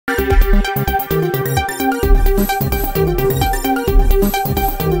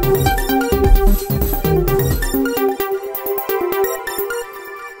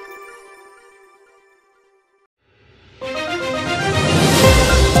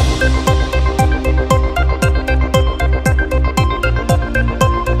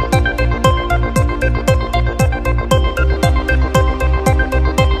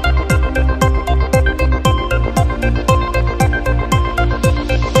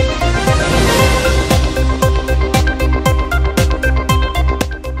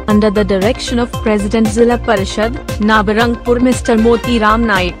under the direction of President Zilla Parishad, Nabarangpur Mr. Motiram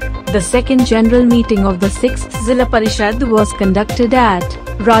Naik. The second general meeting of the 6th Zilla Parishad was conducted at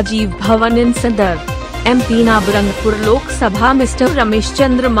Rajiv Bhawan in Sadar. MP Nabarangpur Lok Sabha Mr.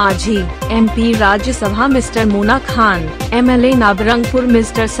 Rameshchandra Majhi, MP Rajya Sabha MP Muna Khan, MLA Nabarangpur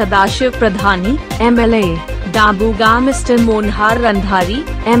Mr. Sadashiv Pradhani, MLA Dabugaon Mr. Monhar Ranhari,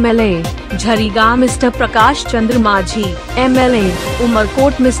 MLA Jharigaon Mr. Prakash Chandra Majhi, MLA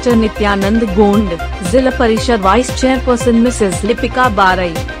Umerkot Mr. Nityananda Gond, Zilla Parishad Vice Chairperson Mrs. Lipika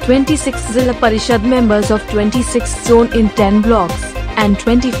Barei, 26 Zilla Parishad members of 26th zone in 10 blocks, and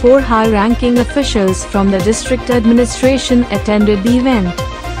 24 high-ranking officials from the district administration attended the event.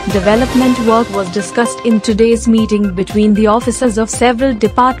 Development work was discussed in today's meeting between the officers of several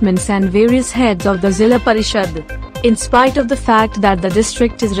departments and various heads of the Zilla Parishad. In spite of the fact that the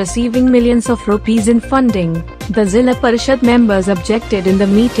district is receiving millions of rupees in funding, the Zilla Parishad members objected in the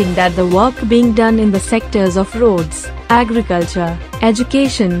meeting that the work being done in the sectors of roads, agriculture,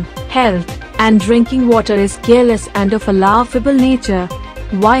 education, health, and drinking water is careless and of a laughable nature.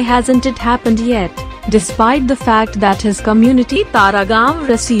 Why hasn't it happened yet? Despite the fact that his community Taragaon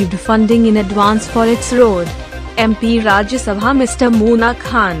received funding in advance for its road. MP Rajya Sabha MP Muna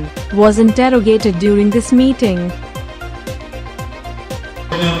Khan was interrogated during this meeting.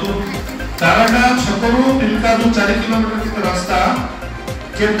 Taragaon छकरू Lipika जो 4 kilometre की रास्ता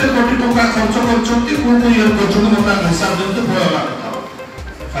केते कोटी टका खर्च करछंती कोन year करछंती मोटा हिसाब देते भय लागता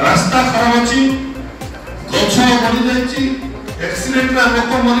रास्ता खराब अछि गछ बढी जायछि एक्सीडेंट रा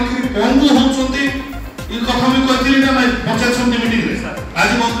लोक मरिकरी पंगु होछंती ई कथा भी कहथिली ना पंचायत समिति मीटिंग रे आज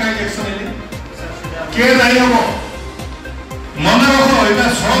बहुत काई एक्शन हेली के जाई हबो मन रखो एटा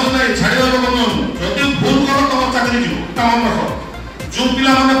सहज नै छाडिबा लोक न जति भूल करो त चाकरी जीवो ता मन रखो जो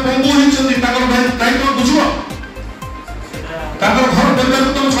पिला माने पंगु हिचंती ताकर भाई दायित्व बुझिबो ताकर घर परिवार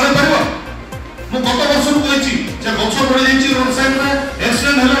को तुम छाडी परबो मु गत वर्ष को कहिछि जे गछ पड़ी जायछि रोड साइड रे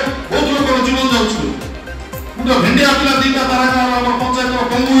एक्सीडेंट हेले बहुत लोक जीवन जाउछु मुडा भिंडिया पिला दीटा तारा हमर पंचायत रो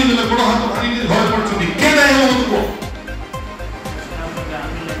पंगु हिले गोड़ हाथ भारी के घर पड़छंती के जाय हो मत को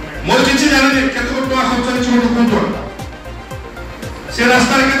मोर किछि जाने केते को टका खर्च होइछि मत कोन से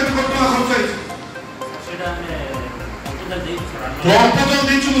रास्ता रे केते को टका खर्च होइछि सेटा हम तो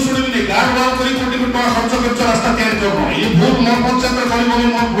देछु मुसुडी नि गार बार करी कोटी को टका खर्च करछ रास्ता तैयार करबो ये भूल मोर पंचायत रे करबो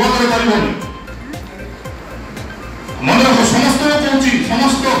मोर ब्लॉक रे करबो मन को समस्त कहूची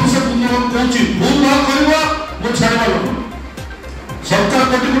समस्त ऑफिसर पुनः कहूची भूल भाल करबो मो छाड़बा लोक सरकार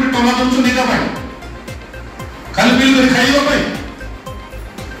कोटी कोटी टका दउछ निका पाई खाली बिल कर खाइबो पाई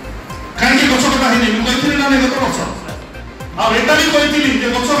काहे गछ कटा हेनी मु कहिथिली ना गत वर्ष आ एटा भी कहिथिली जे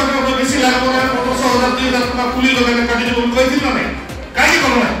गछ कटा बेसी लाग परा 15,000 2000 टका पुली लगे काटी जे मु कहिथिली ना काहे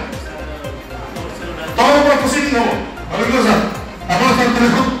करना तो ऊपर प्रोसीडिंग हो अरे सर आपण सर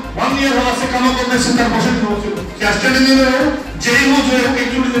देखो 1 ईयर होला से काम करने से कर प्रोसीडिंग हो क्या स्टैंडिंग में हो जेई हो जो है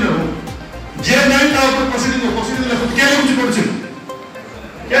एक्टिविटी में हो जे नहीं ता ऊपर प्रोसीडिंग ले खुद क्या कुछ पड़छ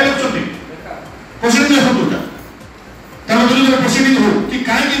क्या लक्षति प्रोसीडिंग ले खुद तब दुनिया में प्रोसीडिंग हो कि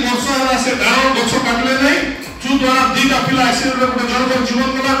काहे की वर्ष होला से डाल गछ काटले नहीं चू द्वारा दीटा पिला एक्सीडेंट रे गोटे जन जीवन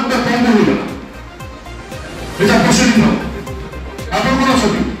गला गोटे पंग हो गला एटा प्रोसीडिंग हो आपण कोन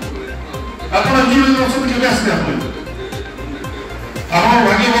छथि आपण जीवन में सब के आसे आपण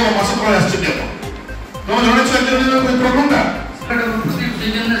भाग्य बाबा मास तले आश्चर्य तुम जने छ दिन कोई प्रॉब्लम का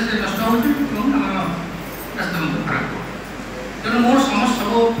सीजन से नष्ट होती रास्ता में खराब तो मोर समस्त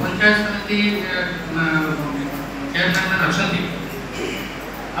सब पंचायत समिति चेयरमैन अछंती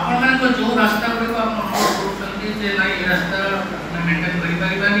आपण माने को जो रास्ता को आप नोट करछंती जे नाही ए रास्ता मेंटेन करि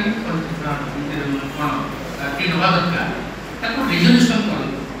परिबानी कोन की होगा दरकार ताको रिजोल्यूशन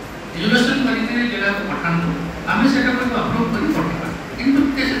करि जिला को पठान आमे सेटा को अप्रूव करि पठा किंतु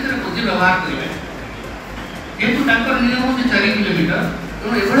के क्षेत्र बुद्धि व्यवहार करिवे जेतु ताकर नियम होचे 4 किलोमीटर तो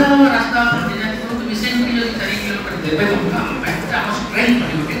एवढा रास्ता आपण डिजाइन करू तो विशेष करी जदी 4 किलोमीटर देबे तो हम हम स्ट्रेंथ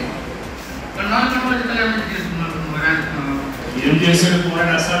करिवे पण नॉन कन्वर्ट तले हम एमडीएस रे पूरा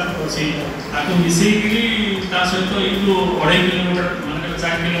रास्ता अछि आको मिसई करी ता सहित इलो 2.5 किलोमीटर माने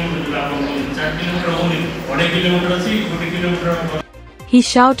 4 किलोमीटर जो आपण 4 किलोमीटर होनी 2.5 किलोमीटर अछि 1 kilometre. He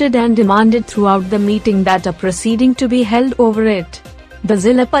shouted and demanded throughout the meeting that a proceeding to be held over it. The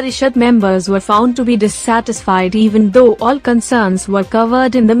Zilla Parishad members were found to be dissatisfied even though all concerns were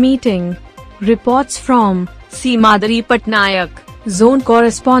covered in the meeting. Reports from C. Madari Patnaik, Zone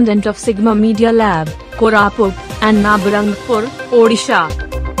Correspondent of Sigma Media Lab, Koraput, and Nabarangpur, Odisha.